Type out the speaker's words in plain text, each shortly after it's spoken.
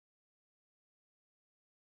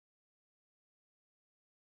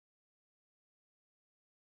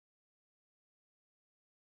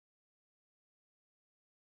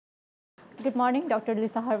Good morning, Dr.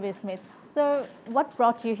 Lisa Harvey-Smith. So, what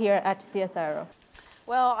brought you here at CSIRO?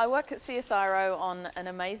 Well, I work at CSIRO on an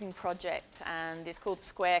amazing project, and it's called the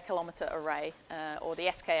Square Kilometre Array, or the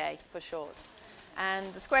SKA for short.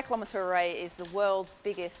 And the Square Kilometre Array is the world's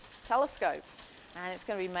biggest telescope, and it's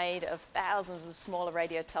going to be made of thousands of smaller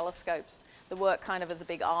radio telescopes that work kind of as a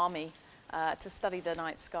big army to study the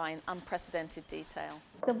night sky in unprecedented detail.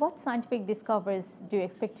 So, what scientific discoveries do you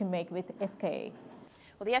expect to make with SKA?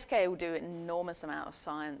 Well, the SKA will do an enormous amount of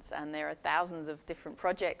science, and there are thousands of different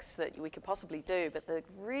projects that we could possibly do, but the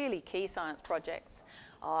really key science projects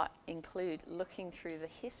include looking through the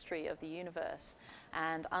history of the universe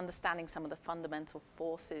and understanding some of the fundamental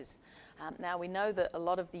forces. Now, we know that a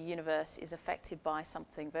lot of the universe is affected by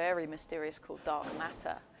something very mysterious called dark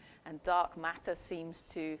matter. And dark matter seems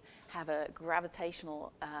to have a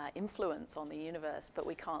gravitational influence on the universe, but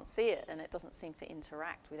we can't see it, and it doesn't seem to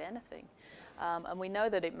interact with anything. And we know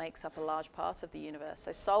that it makes up a large part of the universe.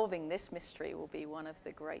 So solving this mystery will be one of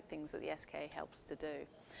the great things that the SKA helps to do.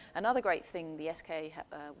 Another great thing the SKA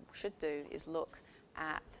should do is look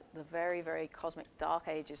at the very, very cosmic dark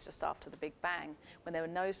ages just after the Big Bang, when there were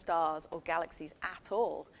no stars or galaxies at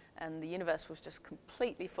all, and the universe was just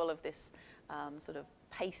completely full of this sort of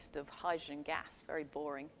paste of hydrogen gas, very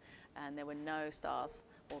boring, and there were no stars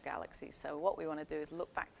or galaxies. So what we want to do is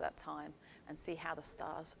look back to that time and see how the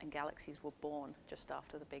stars and galaxies were born just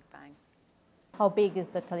after the Big Bang. How big is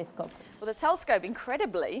the telescope? Well, the telescope,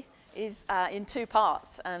 incredibly, is in two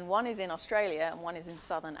parts, and one is in Australia and one is in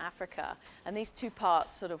southern Africa. And these two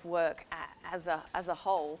parts sort of work as a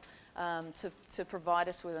whole to provide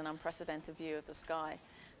us with an unprecedented view of the sky.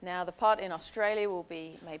 Now, the part in Australia will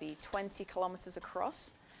be maybe 20 kilometres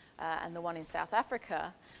across, and the one in South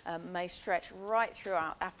Africa may stretch right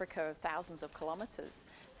throughout Africa of thousands of kilometres.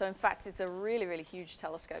 So in fact, it's a really, really huge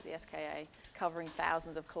telescope, the SKA, covering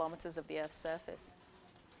thousands of kilometres of the Earth's surface.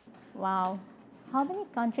 Wow. How many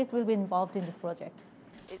countries will be involved in this project?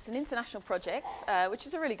 It's an international project, which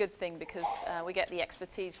is a really good thing because we get the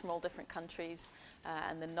expertise from all different countries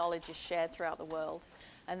and the knowledge is shared throughout the world.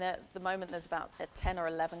 And at the moment there's about 10 or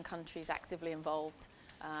 11 countries actively involved,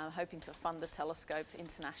 hoping to fund the telescope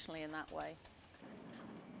internationally in that way.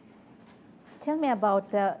 Tell me about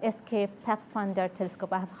the SK Pathfinder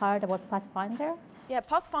telescope. I have heard about Pathfinder. Yeah,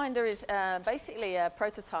 Pathfinder is basically a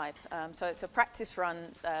prototype. So it's a practice run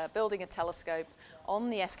building a telescope on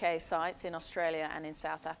the SKA sites in Australia and in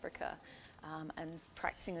South Africa, and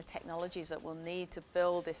practicing the technologies that we'll need to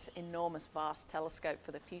build this enormous, vast telescope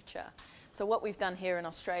for the future. So what we've done here in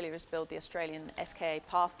Australia is build the Australian SKA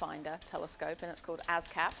Pathfinder telescope, and it's called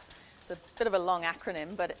ASCAP. It's a bit of a long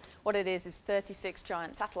acronym, but what it is 36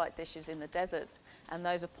 giant satellite dishes in the desert, and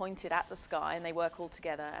those are pointed at the sky, and they work all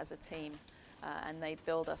together as a team. And they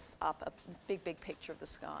build us up a big, big picture of the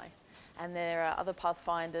sky. And there are other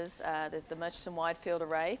pathfinders. There's the Murchison Wide Field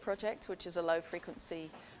Array project, which is a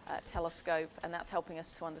low-frequency telescope, and that's helping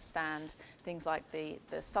us to understand things like the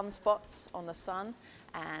sunspots on the sun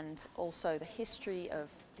and also the history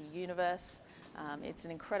of the universe. It's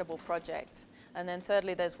an incredible project. And then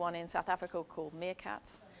thirdly, there's one in South Africa called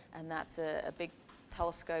Meerkat, and that's a big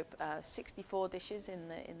telescope, 64 dishes in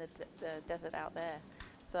the desert out there.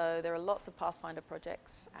 So there are lots of Pathfinder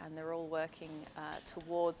projects, and they're all working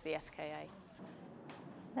towards the SKA.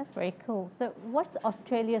 That's very cool. So what's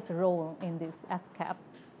Australia's role in this ASCAP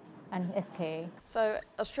and SKA? So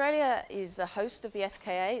Australia is a host of the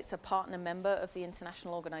SKA. It's a partner member of the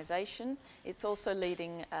international organisation. It's also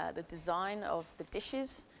leading the design of the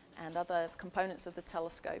dishes and other components of the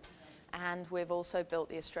telescope. And we've also built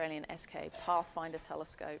the Australian SK Pathfinder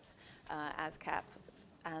telescope, ASCAP.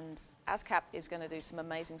 And ASCAP is going to do some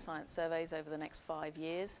amazing science surveys over the next 5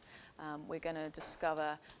 years. We're going to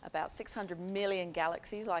discover about 600 million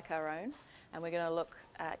galaxies like our own, and we're going to look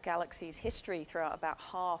at galaxies' history throughout about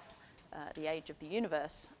half the age of the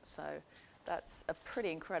universe. So that's a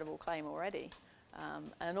pretty incredible claim already.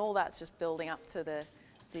 And all that's just building up to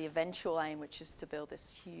the eventual aim, which is to build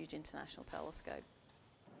this huge international telescope.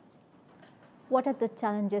 What are the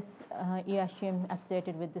challenges you assume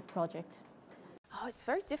associated with this project? Oh, it's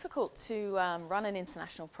very difficult to run an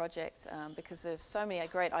international project because there's so many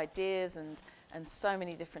great ideas and so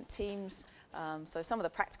many different teams. So some of the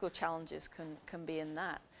practical challenges can be in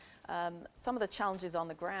that. Some of the challenges on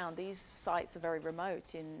the ground, these sites are very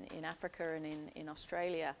remote in Africa and in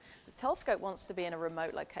Australia. The telescope wants to be in a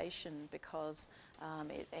remote location because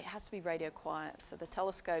it has to be radio quiet. So the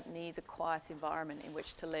telescope needs a quiet environment in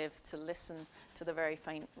which to live, to listen to the very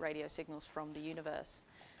faint radio signals from the universe.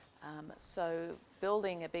 So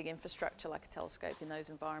building a big infrastructure like a telescope in those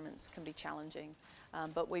environments can be challenging,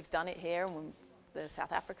 but we've done it here and we're the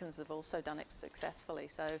South Africans have also done it successfully.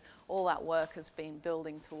 So all that work has been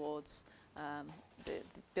building towards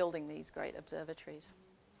building these great observatories.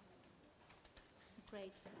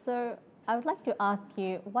 Great. So I would like to ask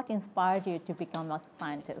you, what inspired you to become a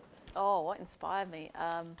scientist? Oh, what inspired me?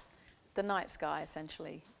 The night sky,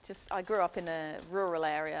 essentially. I grew up in a rural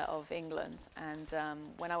area of England, and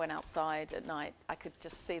when I went outside at night, I could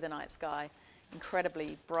just see the night sky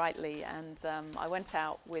incredibly brightly. And I went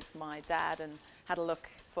out with my dad and had a look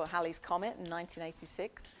for Halley's Comet in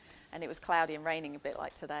 1986, and it was cloudy and raining a bit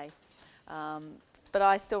like today. But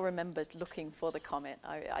I still remembered looking for the comet.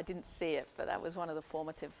 I didn't see it, but that was one of the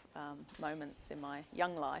formative moments in my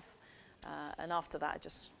young life. And after that, I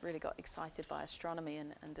just really got excited by astronomy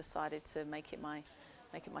and decided to make it my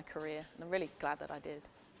career. And I'm really glad that I did.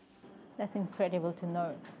 That's incredible to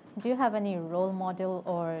know. Do you have any role model,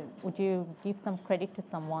 or would you give some credit to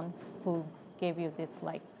someone who gave you this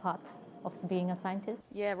path of being a scientist?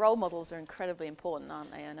 Yeah, role models are incredibly important,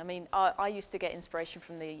 aren't they? And I mean, I used to get inspiration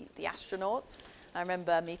from the astronauts. I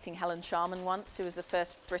remember meeting Helen Sharman once, who was the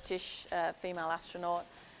first British female astronaut,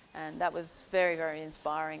 and that was very, very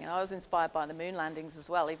inspiring. And I was inspired by the moon landings as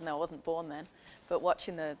well, even though I wasn't born then. But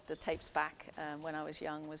watching the tapes back when I was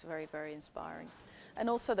young was very, very inspiring. And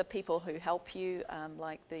also the people who help you,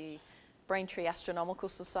 like the Braintree Astronomical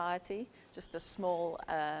Society, just a small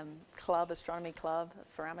astronomy club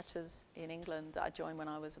for amateurs in England that I joined when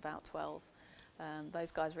I was about 12.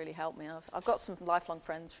 Those guys really helped me. I've got some lifelong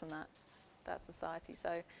friends from that society.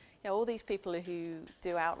 So, you know, all these people who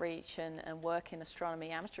do outreach and work in astronomy,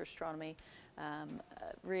 amateur astronomy,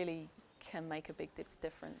 really can make a big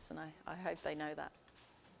difference, and I hope they know that.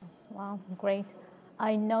 Wow, great.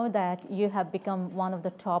 I know that you have become one of the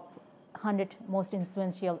top 100 most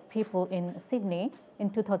influential people in Sydney in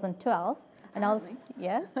 2012. And also,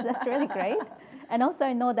 yes, that's really great. And also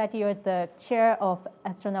I know that you're the chair of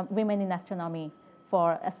Women in Astronomy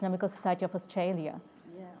for Astronomical Society of Australia.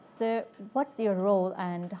 Yeah. So what's your role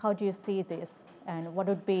and how do you see this? And what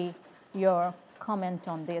would be your comment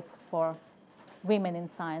on this for women in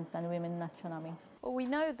science and women in astronomy? Well, we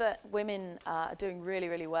know that women are doing really,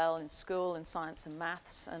 really well in school in science and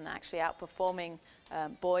maths, and actually outperforming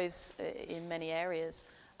boys in many areas.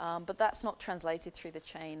 But that's not translated through the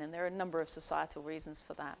chain, and there are a number of societal reasons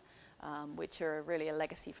for that, which are really a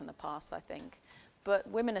legacy from the past, I think. But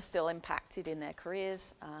women are still impacted in their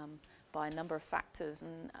careers by a number of factors,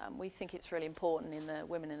 and we think it's really important in the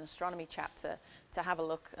Women in Astronomy chapter to have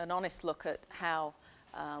an honest look at how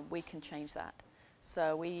we can change that.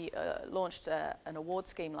 So we launched an award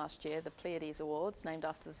scheme last year, the Pleiades Awards, named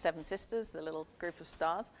after the Seven Sisters, the little group of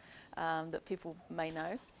stars that people may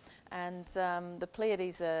know. And the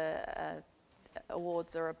Pleiades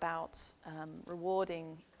Awards are about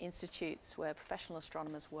rewarding institutes where professional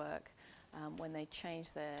astronomers work when they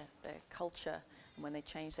change their culture and when they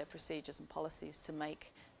change their procedures and policies to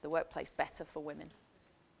make the workplace better for women.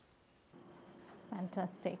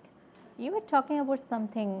 Fantastic. You were talking about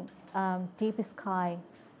something, deep sky.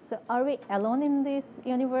 So are we alone in this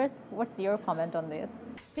universe? What's your comment on this?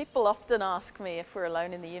 People often ask me if we're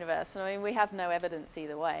alone in the universe. And I mean, we have no evidence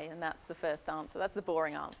either way, and that's the first answer. That's the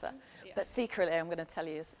boring answer. Yeah. But secretly, I'm going to tell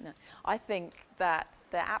you, no, I think that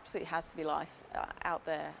there absolutely has to be life out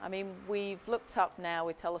there. I mean, we've looked up now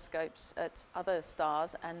with telescopes at other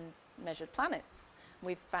stars and measured planets.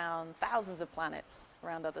 We've found thousands of planets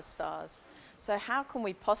around other stars. So how can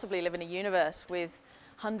we possibly live in a universe with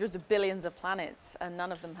hundreds of billions of planets and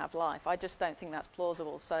none of them have life? I just don't think that's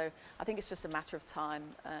plausible. So I think it's just a matter of time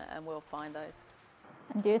and we'll find those.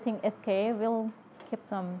 And do you think SKA will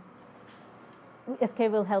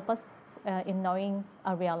help us in knowing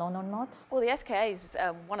are we alone or not? Well, the SKA is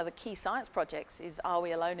one of the key science projects is Are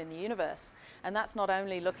We Alone in the Universe? And that's not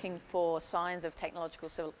only looking for signs of technological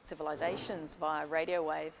civilizations via radio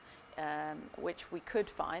wave, which we could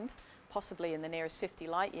find possibly in the nearest 50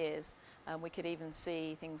 light years. We could even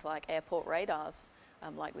see things like airport radars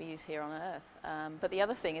like we use here on Earth. But the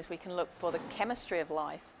other thing is we can look for the chemistry of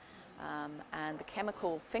life and the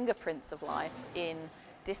chemical fingerprints of life in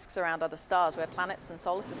disks around other stars where planets and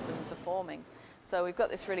solar systems are forming. So we've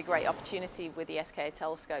got this really great opportunity with the SKA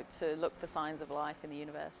telescope to look for signs of life in the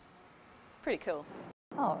universe. Pretty cool.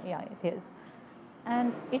 Oh, yeah, it is.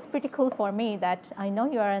 And it's pretty cool for me that I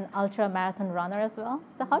know you are an ultra marathon runner as well.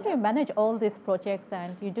 So how do you manage all these projects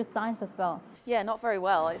and you do science as well? Yeah, not very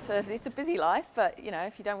well. It's a busy life, but you know,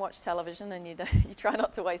 if you don't watch television and you try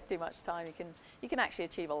not to waste too much time, you can actually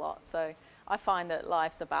achieve a lot. So I find that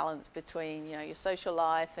life's a balance between your social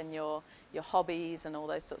life and your hobbies and all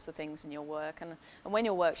those sorts of things and your work. And when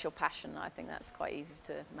your work's your passion, I think that's quite easy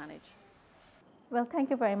to manage. Well, thank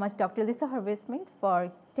you very much, Dr. Lisa Harvey-Smith,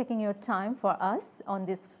 for taking your time for us on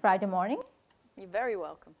this Friday morning. You're very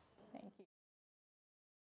welcome. Thank you.